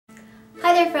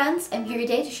Hi there friends, I'm here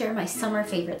today to share my summer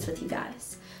favorites with you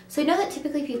guys. So I know that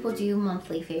typically people do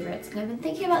monthly favorites, and I've been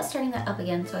thinking about starting that up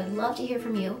again, so I'd love to hear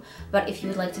from you about if you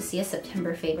would like to see a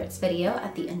September favorites video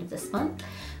at the end of this month.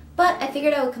 But I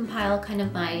figured I would compile kind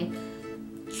of my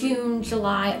June,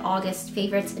 July, August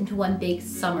favorites into one big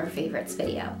summer favorites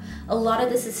video. A lot of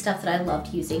this is stuff that I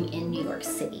loved using in New York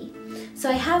City. So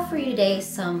I have for you today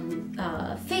some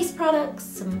face products,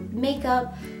 some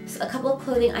makeup, a couple of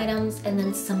clothing items, and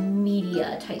then some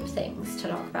media type things to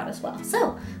talk about as well.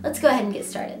 So let's go ahead and get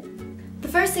started. The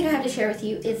first thing I have to share with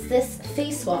you is this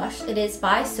face wash. It is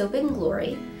by Soap &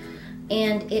 Glory,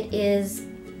 and it is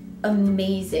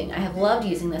amazing. I have loved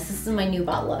using this. This is my new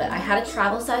bottle of it. I had a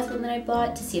travel size one that I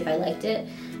bought to see if I liked it,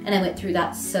 and I went through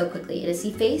that so quickly. It is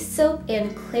the Face Soap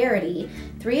and Clarity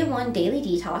 3-in-1 Daily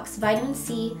Detox Vitamin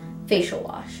C Facial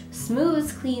Wash.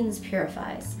 Smooths, cleans,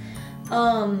 purifies.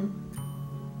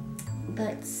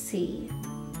 Let's see.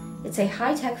 It's a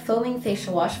high-tech foaming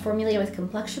facial wash formulated with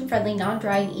complexion-friendly,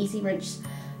 non-dry, and easy-rinse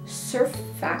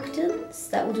surfactants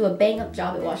that will do a bang-up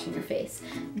job at washing your face.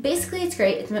 Basically, it's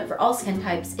great. It's meant for all skin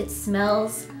types. It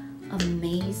smells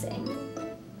amazing.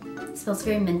 It smells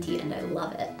very minty, and I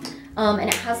love it. And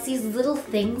it has these little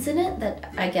things in it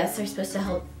that I guess are supposed to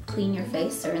help clean your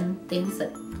face, or in things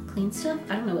that clean stuff.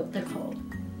 I don't know what they're called.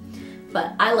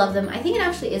 But I love them. I think it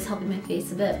actually is helping my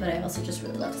face a bit, but I also just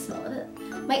really love the smell of it.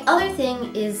 My other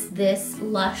thing is this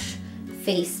Lush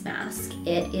face mask.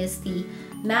 It is the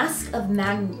Mask of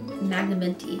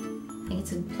Magnanimity. I think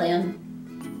it's a play on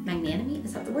magnanimity,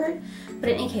 is that the word? But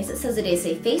in any case, it says it is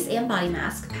a face and body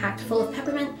mask packed full of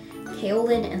peppermint,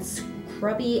 kaolin, and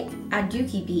scrubby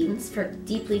aduki beans for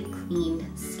deeply cleaned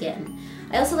skin.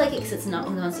 I also like it because it's not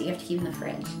one of the ones that you have to keep in the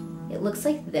fridge. It looks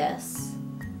like this.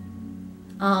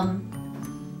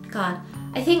 God,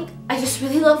 I think I just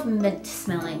really love mint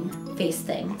smelling face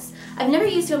things. I've never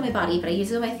used it on my body, but I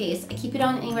use it on my face. I keep it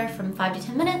on anywhere from 5 to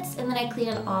 10 minutes, and then I clean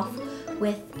it off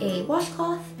with a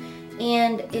washcloth,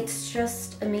 and it's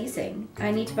just amazing.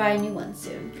 I need to buy a new one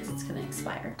soon because it's gonna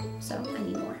expire, so I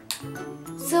need more.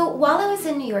 So while I was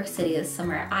in New York City this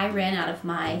summer, I ran out of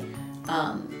my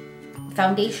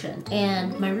foundation,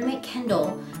 and my roommate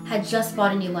Kendal had just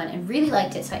bought a new one and really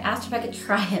liked it, so I asked her if I could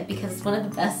try it because one of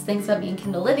the best things about me and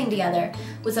Kendal living together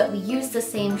was that we used the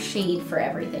same shade for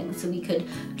everything, so we could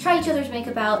try each other's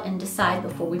makeup out and decide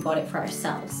before we bought it for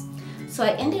ourselves. So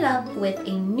I ended up with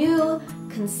a new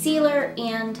concealer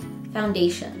and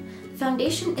foundation. The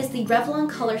foundation is the Revlon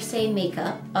Color Stay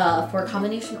makeup for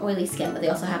combination oily skin, but they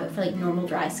also have it for like normal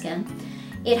dry skin.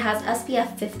 It has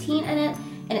SPF 15 in it,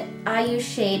 and I use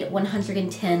shade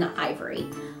 110 Ivory.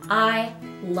 I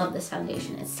love this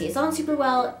foundation. It stays on super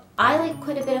well. I like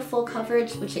quite a bit of full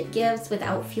coverage, which it gives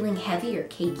without feeling heavy or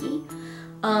cakey.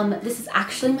 This is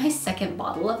actually my second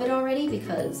bottle of it already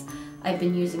because I've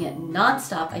been using it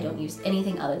non-stop. I don't use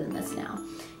anything other than this now.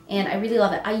 And I really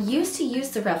love it. I used to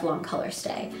use the Revlon Color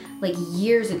Stay like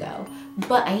years ago,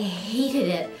 but I hated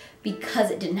it because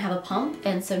it didn't have a pump,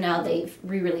 and so now they've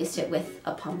re-released it with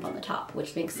a pump on the top,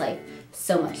 which makes life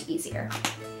so much easier.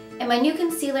 And my new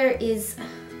concealer is,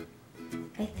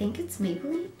 I think it's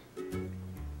Maybelline?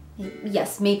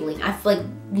 Yes, Maybelline. I've like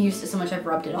used it so much I've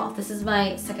rubbed it off. This is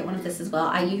my second one of this as well.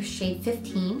 I use shade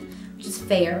 15, which is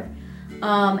fair,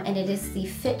 and it is the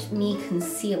Fit Me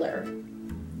Concealer.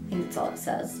 I think that's all it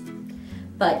says.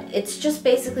 But it's just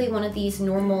basically one of these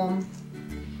normal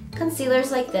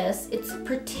concealers like this. It's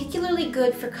particularly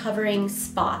good for covering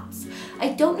spots. I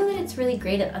don't know that it's really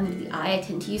great at under the eye. I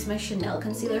tend to use my Chanel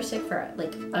concealer stick for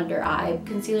like under eye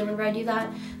concealer whenever I do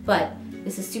that, but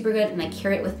this is super good and I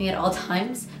carry it with me at all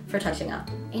times for touching up.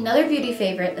 Another beauty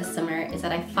favorite this summer is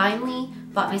that I finally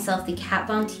bought myself the Kat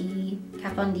Von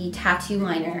D Tattoo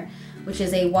Liner, which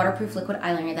is a waterproof liquid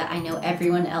eyeliner that I know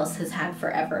everyone else has had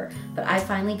forever, but I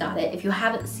finally got it. If you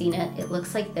haven't seen it, it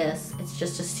looks like this. It's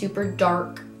just a super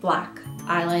dark black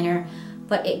eyeliner,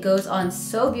 but it goes on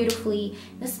so beautifully.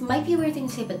 This might be a weird thing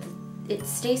to say, but it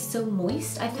stays so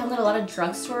moist. I found that a lot of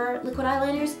drugstore liquid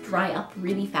eyeliners dry up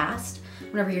really fast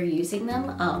whenever you're using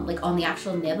them, like on the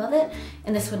actual nib of it,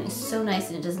 and this one is so nice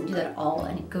and it doesn't do that at all,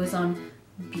 and it goes on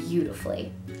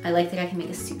beautifully. I like that I can make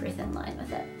a super thin line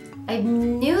with it. I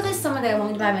knew this summer that I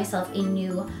wanted to buy myself a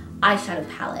new eyeshadow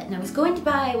palette, and I was going to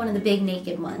buy one of the big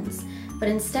naked ones, but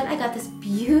instead I got this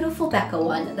beautiful Becca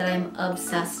one that I'm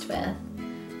obsessed with.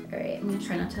 All right, I'm gonna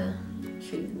try not to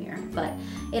show you the mirror, but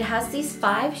it has these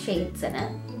 5 shades in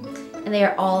it, and they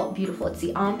are all beautiful. It's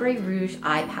the Ombre Rouge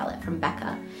Eye Palette from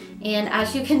Becca, and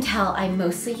as you can tell, I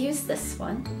mostly use this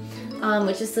one.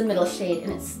 which is the middle shade,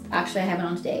 and it's actually, I have it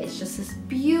on today. It's just this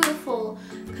beautiful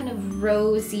kind of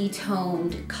rosy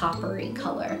toned coppery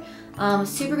color.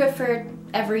 Super good for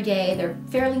every day. They're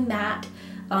fairly matte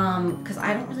because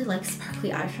I don't really like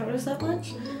sparkly eyeshadows that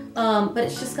much. But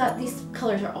it's just got, these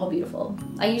colors are all beautiful.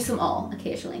 I use them all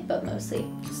occasionally, but mostly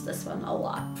just this one a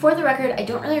lot. For the record, I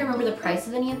don't really remember the price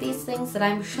of any of these things that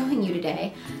I'm showing you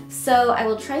today, so I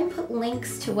will try and put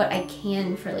links to what I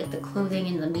can for like the clothing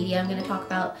and the media I'm going to talk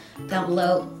about down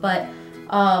below. But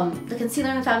the concealer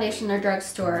and foundation in our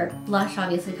drugstore, Lush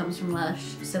obviously comes from Lush,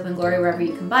 Soap and Glory wherever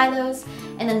you can buy those,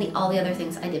 and then all the other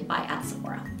things I did buy at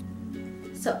Sephora.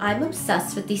 So I'm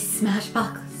obsessed with these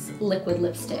Smashbox liquid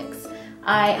lipsticks.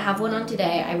 I have one on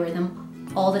today. I wear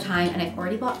them all the time, and I've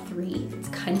already bought 3. It's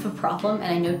kind of a problem,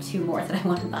 and I know 2 more that I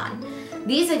want to buy.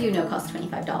 These I do know cost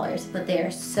 $25, but they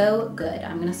are so good.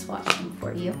 I'm gonna swatch them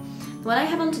for you. The one I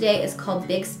have on today is called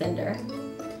Big Spender,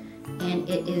 and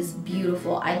it is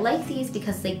beautiful. I like these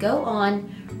because they go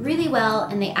on really well,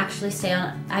 and they actually stay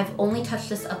on. I've only touched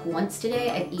this up once today.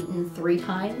 I've eaten 3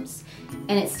 times,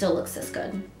 and it still looks this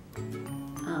good.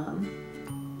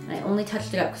 I only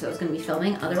touched it up because I was going to be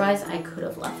filming, otherwise I could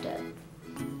have left it.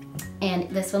 And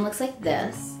this one looks like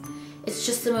this. It's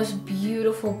just the most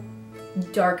beautiful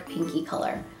dark pinky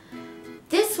color.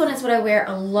 This one is what I wear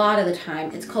a lot of the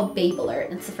time. It's called Babe Alert,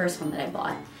 and it's the first one that I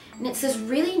bought. And it's this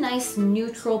really nice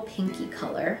neutral pinky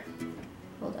color.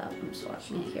 Hold up, I'm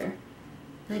swatching it here.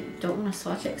 I don't want to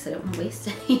swatch it because I don't want to waste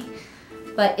any.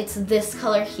 But it's this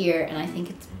color here, and I think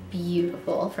it's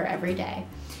beautiful for every day.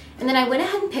 And then I went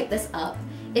ahead and picked this up.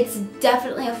 It's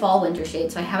definitely a fall winter shade,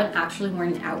 so I haven't actually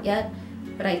worn it out yet,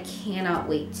 but I cannot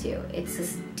wait to. It's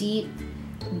this deep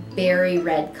berry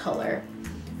red color,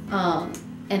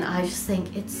 and I just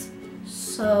think it's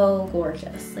so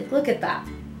gorgeous. Like, look at that.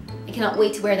 I cannot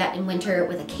wait to wear that in winter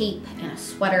with a cape and a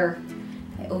sweater,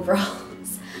 my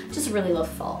overalls. Just really love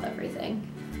fall everything.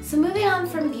 So moving on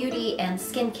from beauty and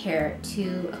skincare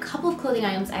to a couple of clothing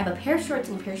items, I have a pair of shorts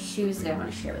and a pair of shoes that I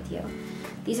want to share with you.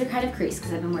 These are kind of creased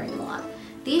because I've been wearing them a lot.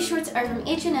 These shorts are from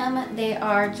H&M. They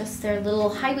are just their little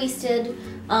high-waisted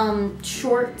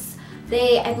shorts.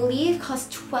 They, I believe,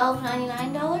 cost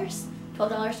 $12.99,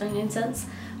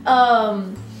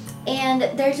 $12.99.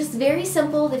 And they're just very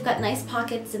simple. They've got nice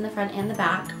pockets in the front and the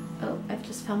back. Oh, I've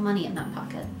just found money in that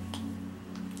pocket.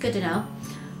 Good to know.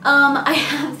 I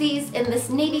have these in this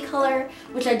navy color,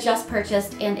 which I just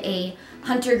purchased, and a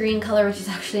hunter green color, which is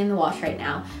actually in the wash right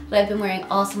now, but I've been wearing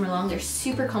all summer long. They're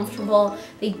super comfortable.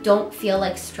 They don't feel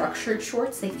like structured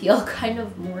shorts. They feel kind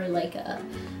of more like a,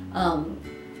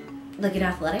 like an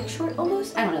athletic short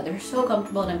almost. I don't know, they're so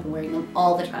comfortable, and I've been wearing them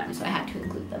all the time, so I had to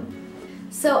include them.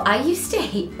 So I used to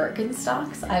hate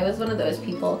Birkenstocks. I was one of those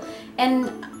people,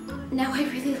 and now I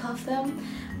really love them.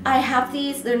 I have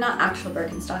these, they're not actual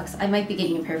Birkenstocks. I might be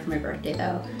getting a pair for my birthday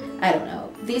though. I don't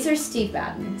know. These are Steve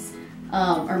Madden's,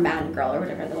 or Madden Girl, or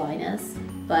whatever the line is.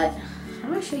 But I'm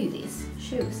gonna show you these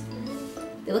shoes.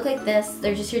 They look like this.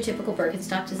 They're just your typical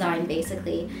Birkenstock design,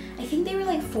 basically. I think they were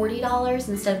like $40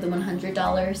 instead of the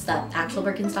 $100 that actual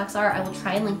Birkenstocks are. I will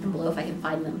try and link them below if I can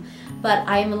find them. But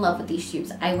I am in love with these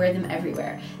shoes. I wear them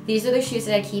everywhere. These are the shoes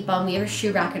that I keep on. We have a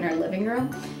shoe rack in our living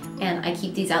room, and I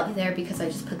keep these out there because I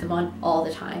just put them on all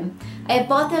the time. I had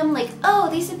bought them like, oh,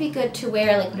 these would be good to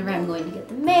wear like whenever I'm going to get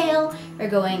the mail, or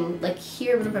going like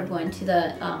here whenever I'm going to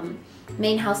the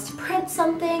main house to print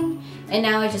something, and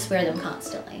now I just wear them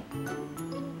constantly.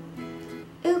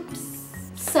 Oops.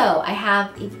 So I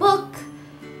have a book,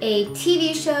 a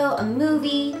TV show, a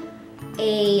movie,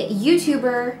 a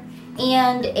YouTuber,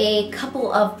 and a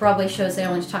couple of Broadway shows that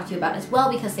I want to talk to you about as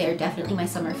well, because they are definitely my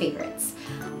summer favorites.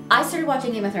 I started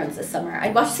watching Game of Thrones this summer.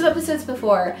 I'd watched some episodes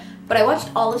before, but I watched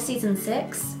all of season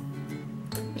 6,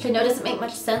 which I know doesn't make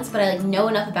much sense, but I like know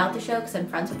enough about the show because I'm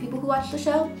friends with people who watch the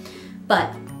show.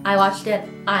 But I watched it,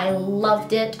 I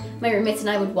loved it. My roommates and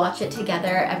I would watch it together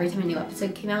every time a new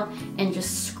episode came out and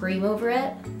just scream over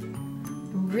it.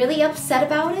 I'm really upset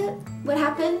about it, what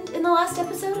happened in the last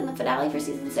episode, in the finale for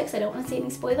season 6. I don't want to say any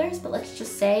spoilers, but let's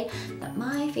just say that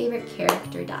my favorite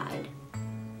character died.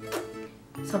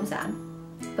 So I'm sad.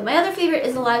 But my other favorite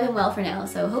is alive and well for now,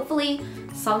 so hopefully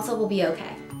Sansa will be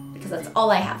okay, because that's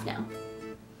all I have now.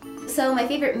 So my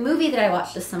favorite movie that I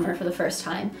watched this summer for the first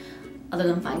time, other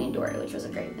than Finding Dory, which was a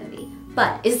great movie,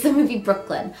 but is the movie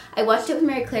Brooklyn. I watched it with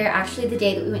MaryClaire actually the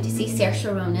day that we went to see Saoirse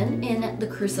Ronan in The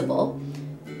Crucible,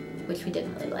 which we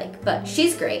didn't really like, but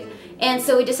she's great. And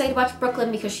so we decided to watch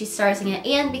Brooklyn because she stars in it,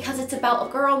 and because it's about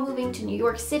a girl moving to New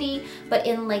York City, but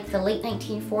in like the late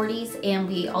 1940s, and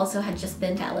we also had just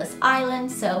been to Ellis Island,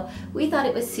 so we thought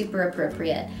it was super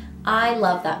appropriate. I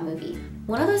love that movie.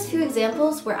 One of those few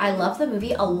examples where I love the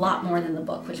movie a lot more than the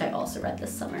book, which I also read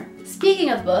this summer. Speaking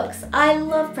of books, I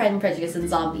love Pride and Prejudice and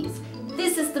Zombies.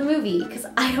 This is the movie, because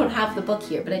I don't have the book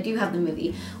here, but I do have the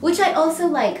movie, which I also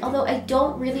like, although I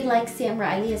don't really like Sam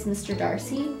Riley as Mr.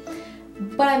 Darcy,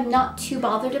 but I'm not too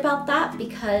bothered about that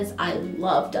because I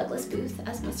love Douglas Booth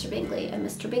as Mr. Bingley, and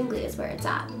Mr. Bingley is where it's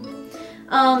at.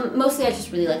 Mostly I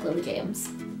just really like Lily James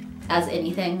as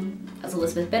anything, as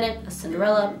Elizabeth Bennet, as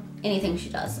Cinderella, anything she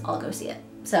does, I'll go see it.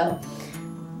 So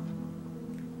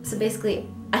basically,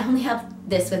 I only have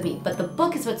this with me, but the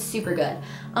book is what's super good.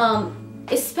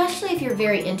 Especially if you're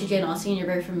very into Jane Austen and you're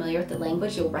very familiar with the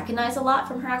language, you'll recognize a lot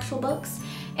from her actual books.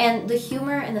 And the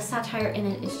humor and the satire in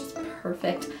it is just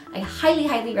perfect. I highly,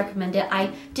 highly recommend it.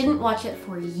 I didn't watch it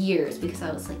for years because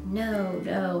I was like,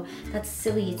 no, that's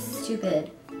silly, it's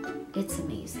stupid. It's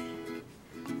amazing.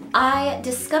 I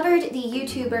discovered the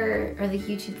YouTuber, or the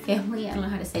YouTube family, I don't know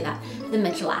how to say that, the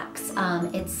Mitchellacks.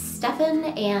 It's Stefan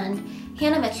and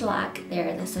Hannah Mitchellack.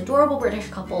 They're this adorable British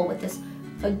couple with this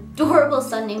adorable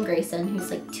son named Grayson,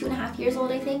 who's like 2.5 years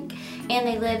old, I think, and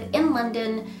they live in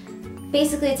London.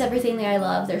 Basically, it's everything that I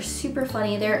love. They're super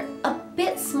funny. They're a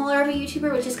bit smaller of a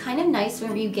YouTuber, which is kind of nice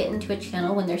whenever you get into a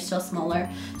channel when they're still smaller,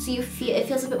 so you feel it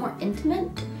feels a bit more intimate.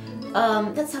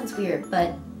 That sounds weird,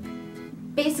 but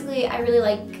basically, I really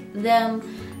like them.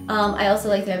 I also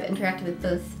like that I've interacted with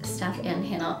both Steph and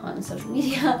Hannah on social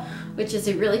media, which is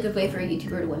a really good way for a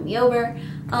YouTuber to win me over.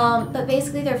 But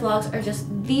basically their vlogs are just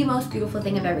the most beautiful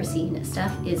thing I've ever seen.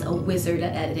 Steph is a wizard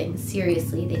at editing.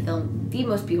 Seriously, they film the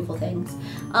most beautiful things.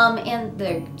 And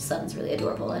their son's really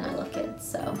adorable, and I love kids,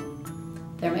 so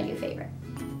they're my new favorite.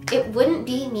 It wouldn't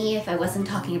be me if I wasn't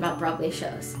talking about Broadway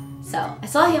shows. So I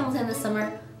saw Hamilton this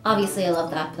summer. Obviously I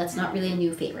love that, but that's not really a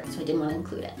new favorite, so I didn't want to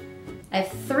include it. I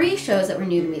have 3 shows that were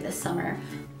new to me this summer,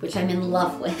 which I'm in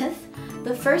love with.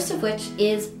 The first of which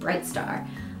is Bright Star.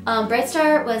 Bright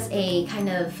Star was a kind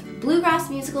of bluegrass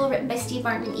musical written by Steve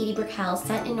Martin and Edie Brickell,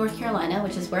 set in North Carolina,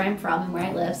 which is where I'm from and where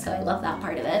I live, so I love that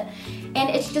part of it. And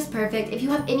it's just perfect. If you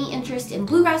have any interest in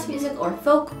bluegrass music or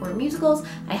folk or musicals,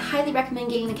 I highly recommend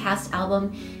getting the cast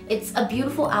album. It's a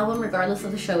beautiful album regardless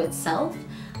of the show itself,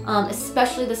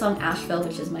 especially the song Asheville,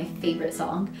 which is my favorite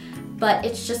song. But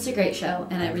it's just a great show,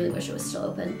 and I really wish it was still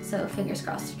open, so fingers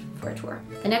crossed for a tour.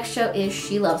 The next show is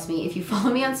She Loves Me. If you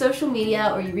follow me on social media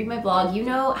or you read my blog, you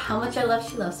know how much I love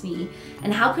She Loves Me,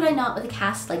 and how could I not with a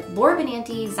cast like Laura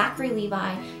Benanti, Zachary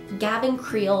Levi, Gavin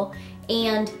Creel,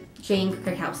 and Jane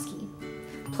Krakowski,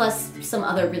 plus some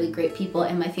other really great people,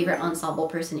 and my favorite ensemble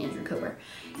person, Andrew Kober.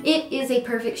 It is a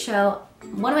perfect show.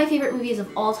 One of my favorite movies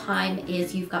of all time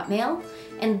is You've Got Mail,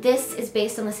 and this is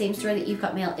based on the same story that You've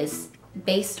Got Mail is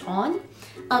based on.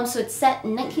 So it's set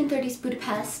in 1930s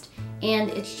Budapest, and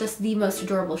it's just the most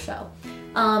adorable show.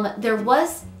 There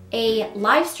was a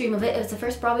live stream of it. It was the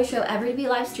first Broadway show ever to be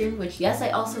live streamed, which yes, I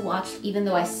also watched, even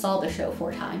though I saw the show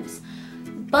 4 times.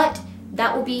 But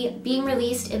that will be being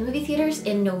released in movie theaters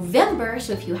in November,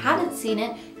 so if you haven't seen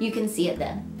it, you can see it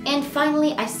then. And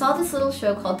finally, I saw this little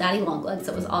show called Daddy Longlegs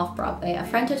that was off Broadway. A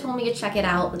friend had told me to check it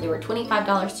out, but there were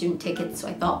 $25 student tickets, so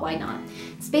I thought, why not?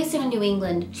 It's based on a New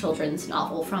England children's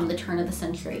novel from the turn of the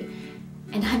century,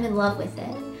 and I'm in love with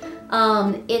it.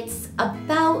 It's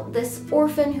about this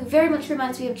orphan who very much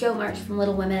reminds me of Jo March from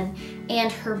Little Women, and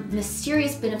her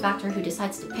mysterious benefactor who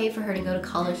decides to pay for her to go to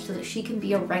college so that she can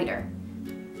be a writer.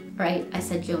 Right? I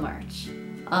said Jo March.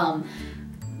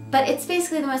 But it's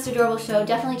basically the most adorable show.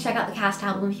 Definitely check out the cast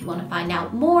album if you want to find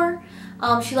out more.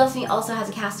 She Loves Me also has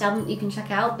a cast album that you can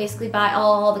check out. Basically buy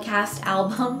all the cast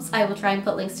albums. I will try and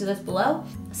put links to this below.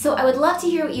 So I would love to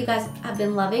hear what you guys have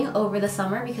been loving over the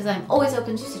summer, because I'm always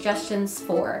open to suggestions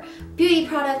for beauty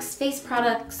products, face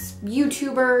products,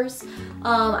 YouTubers.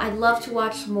 I'd love to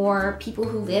watch more people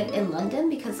who live in London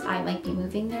because I might be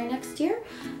moving there next year.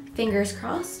 Fingers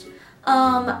crossed.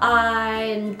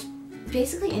 And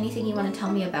basically anything you want to tell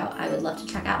me about, I would love to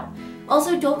check out.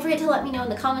 Also, don't forget to let me know in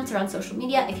the comments or on social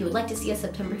media if you would like to see a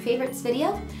September favorites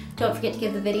video. Don't forget to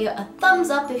give the video a thumbs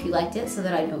up if you liked it so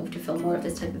that I know to film more of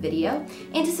this type of video.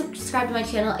 And to subscribe to my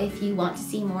channel if you want to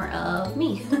see more of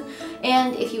me.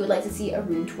 And if you would like to see a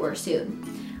room tour soon.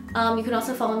 You can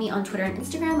also follow me on Twitter and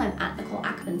Instagram. I'm at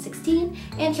NicoleAckman16,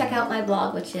 and check out my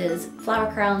blog, which is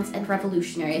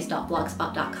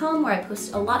flowercrownsandrevolutionaries.blogspot.com, where I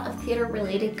post a lot of theater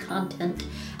related content,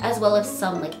 as well as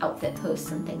some like outfit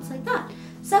posts and things like that.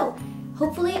 So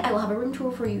hopefully I will have a room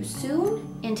tour for you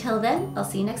soon. Until then, I'll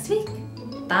see you next week.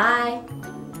 Bye.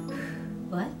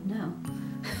 What? No.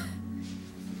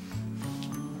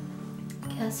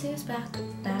 Guess who's back?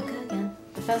 Back again.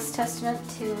 The best testament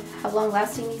to how long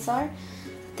lasting these are.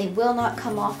 They will not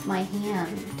come off my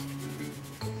hand.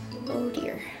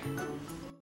 dear.